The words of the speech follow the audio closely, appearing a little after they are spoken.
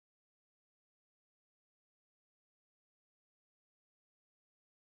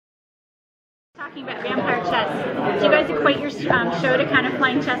Talking about vampire chess, do you guys equate your show to kind of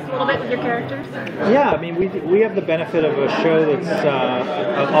playing chess a little bit with your characters? Yeah, I mean, we have the benefit of a show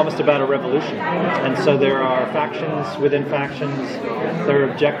that's almost about a revolution. And so there are factions within factions, there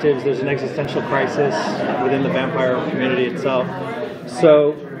are objectives, there's an existential crisis within the vampire community itself.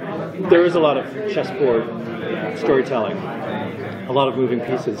 So there is a lot of chessboard storytelling, a lot of moving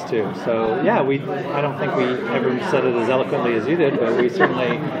pieces too. So yeah, I don't think we ever said it as eloquently as you did, but we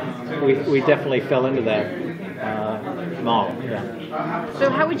certainly, we definitely fell into that model. Yeah.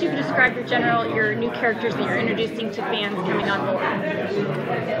 So how would you describe your new characters that you're introducing to fans coming on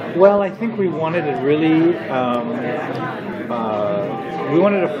board? Well, I think we wanted it really, we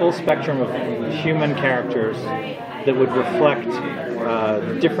wanted a full spectrum of human characters that would reflect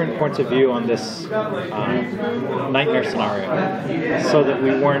different points of view on this nightmare scenario, so that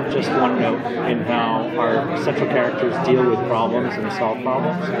we weren't just one note in how our central characters deal with problems and solve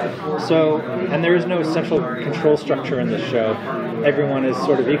problems. So, and there is no central control structure in this show. Everyone is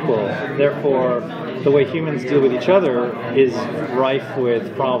sort of equal. Therefore, the way humans deal with each other is rife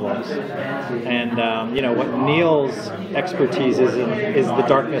with problems. And what Neil's expertise is the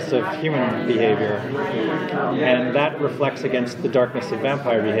darkness of human behavior, and that reflects against the darkness of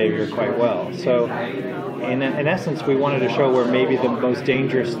vampire behavior quite well. So in essence, we wanted a show where maybe the most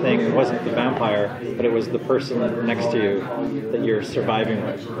dangerous thing wasn't the vampire, but it was the person next to you that you're surviving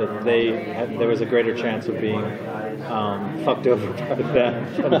with, that there was a greater chance of being fucked over by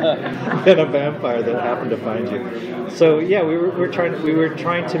that than a vampire that happened to find you. So yeah, we were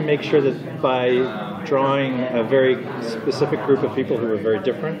trying to make sure that by drawing a very specific group of people who were very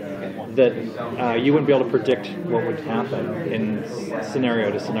different, that you wouldn't be able to predict what would happen in scenario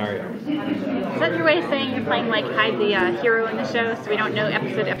to scenario. Is that your way of saying you're playing like Hyde the hero in the show, so we don't know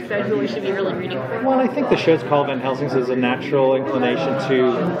episode to episode who we should be really rooting for? Well, I think the show's called Van Helsing's is a natural inclination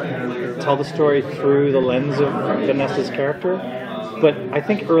to tell the story through the lens of Vanessa's character. But I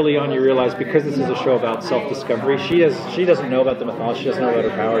think early on you realize, because this is a show about self-discovery, she doesn't know about the mythology, she doesn't know about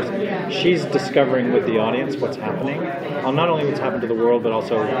her powers. She's discovering with the audience what's happening. Not only what's happened to the world, but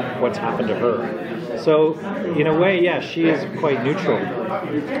also what's happened to her. So, in a way, yeah, she is quite neutral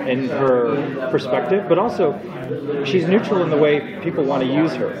in her perspective, but also she's neutral in the way people want to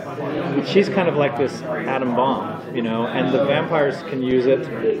use her. She's kind of like this atom bomb, and the vampires can use it,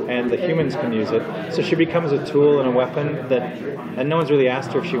 and the humans can use it. So she becomes a tool and a weapon and no one's really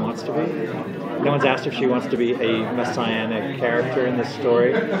asked her if she wants to be. No one's asked if she wants to be a messianic character in this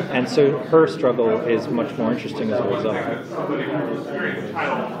story, and so her struggle is much more interesting as a result.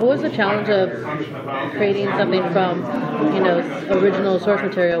 What was the challenge of creating something from, original source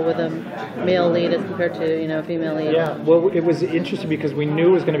material with a male lead as compared to, a female lead? Yeah, well, it was interesting because we knew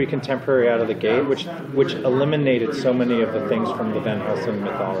it was going to be contemporary out of the gate, which eliminated so many of the things from the Van Helsing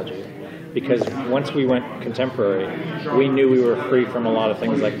mythology. Because once we went contemporary, we knew we were free from a lot of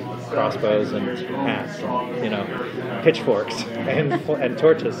things like crossbows and hats and, pitchforks and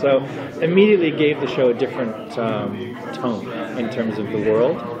torches. So immediately gave the show a different tone in terms of the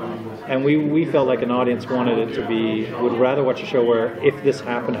world. And we felt like an audience would rather watch a show where, if this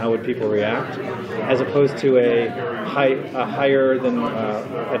happened, how would people react, as opposed to a higher than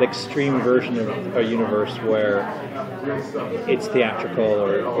an extreme version of a universe where it's theatrical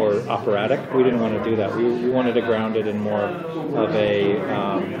or operatic. We didn't want to do that. We wanted to ground it in more of a,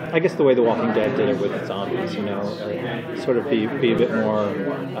 I guess the way The Walking Dead did it with zombies, sort of be a bit more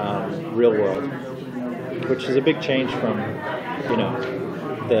real world, which is a big change from,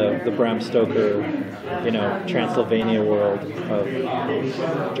 the Bram Stoker, Transylvania world of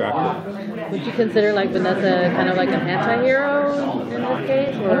Dracula. Would you consider Vanessa kind of like an anti-hero in this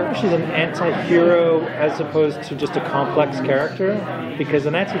case? Or? I don't know if she's an anti-hero as opposed to just a complex character, because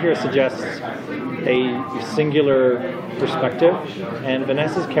an anti-hero suggests a singular perspective, and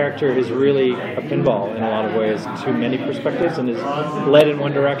Vanessa's character is really a pinball in a lot of ways, too many perspectives, and is led in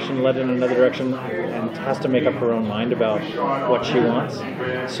one direction, led in another direction, and has to make up her own mind about what she wants.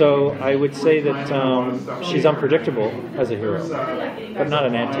 So I would say that she's unpredictable as a hero, but not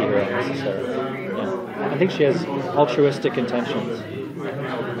an anti-hero necessarily. Yeah. I think she has altruistic intentions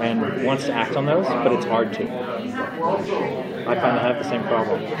and wants to act on those, but it's hard to. I find I have the same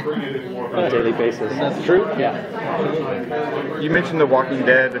problem on a daily basis. That's true? Yeah. You mentioned The Walking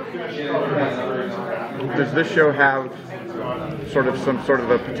Dead. Does this show have some sort of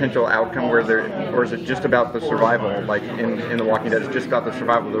a potential outcome or is it just about the survival? Like in The Walking Dead, it's just about the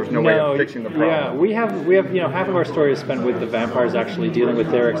survival. There's no way of fixing the problem. Yeah, we have half of our story is spent with the vampires actually dealing with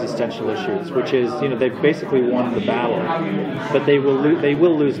their existential issues, which is they've basically won the battle, but they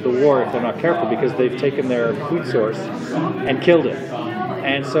will lose the war if they're not careful, because they've taken their food source and killed it.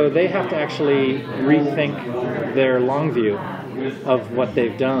 And so they have to actually rethink their long view of what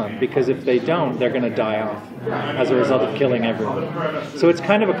they've done, because if they don't, they're going to die off as a result of killing everyone. So it's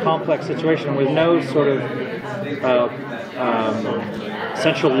kind of a complex situation with no sort of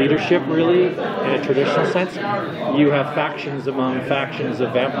central leadership, really, in a traditional sense. You have factions among factions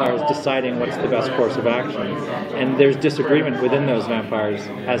of vampires deciding what's the best course of action, and there's disagreement within those vampires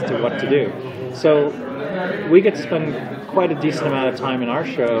as to what to do. So we get to spend quite a decent amount of time in our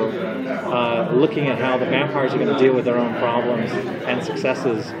show looking at how the vampires are going to deal with their own problems and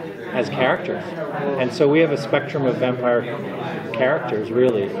successes as characters. And so we have a spectrum of vampire characters,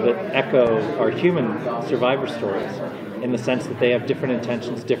 really, that echo our human survivor stories, in the sense that they have different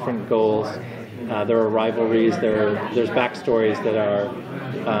intentions, different goals. There are rivalries. There's backstories that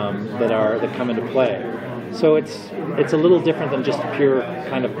come into play. So it's a little different than just a pure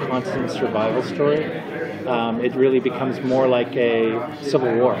kind of constant survival story. It really becomes more like a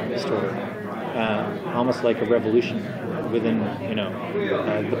civil war story, almost like a revolution within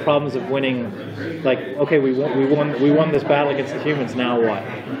the problems of winning. Like, okay, we won this battle against the humans. Now what?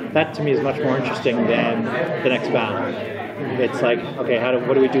 That to me is much more interesting than the next battle. It's like, okay,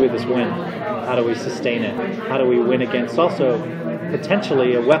 what do we do with this win? How do we sustain it? How do we win against also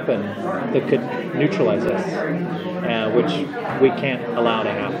potentially a weapon that could neutralize us, which we can't allow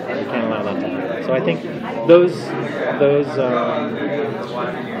to happen. We can't allow that to happen. So I think those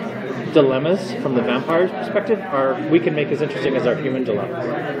dilemmas from the vampire's perspective we can make as interesting as our human dilemmas.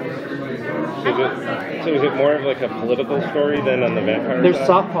 So is it more of like a political story than on the vampire There's side?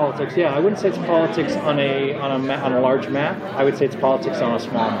 soft politics, yeah. I wouldn't say it's politics on a large map. I would say it's politics on a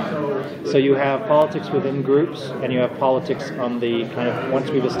small map. So you have politics within groups, and you have politics on the kind of, once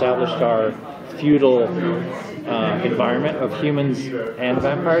we've established our feudal environment of humans and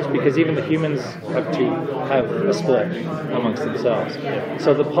vampires, because even the humans have a split amongst themselves.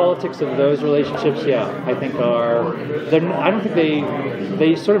 So the politics of those relationships, I think I don't think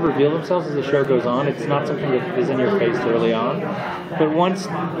they sort of reveal themselves as the show goes on. It's not something that is in your face early on. But once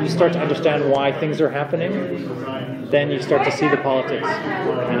you start to understand why things are happening, then you start to see the politics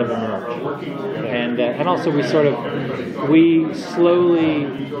kind of emerge. And also we slowly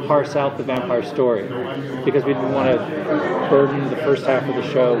parse out the vampire story, because we didn't want to burden the first half of the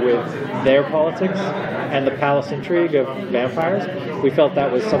show with their politics and the palace intrigue of vampires. We felt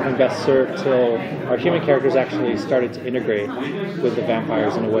that was something best served till our human characters actually started to integrate with the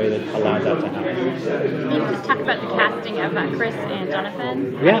vampires in a way that allowed that to happen. Can you just talk about the casting of Chris and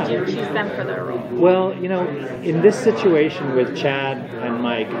Jonathan? How did you choose them for their role? Well, in this situation with Chad and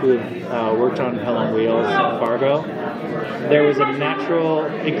Mike, who worked on Hell on Wheels and Fargo, there was a natural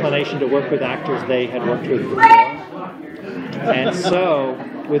inclination to work with actors they had worked with before. And so,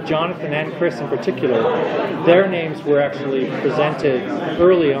 with Jonathan and Chris in particular, their names were actually presented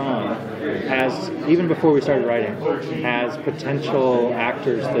early on as, even before we started writing, as potential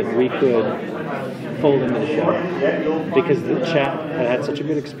actors that we could fold into the show, because Chad had such a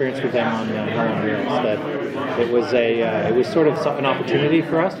good experience with them on Hell on Wheels that it was sort of an opportunity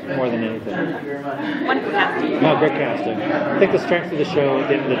for us more than anything. Wonderful casting. No, great casting. I think the strength of the show at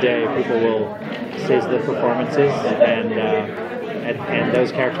the end of the day, people will say, is the performances, and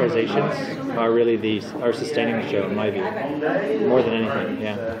those characterizations are really are sustaining the show in my view, more than anything.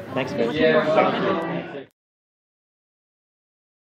 Yeah. Thanks, Mitch.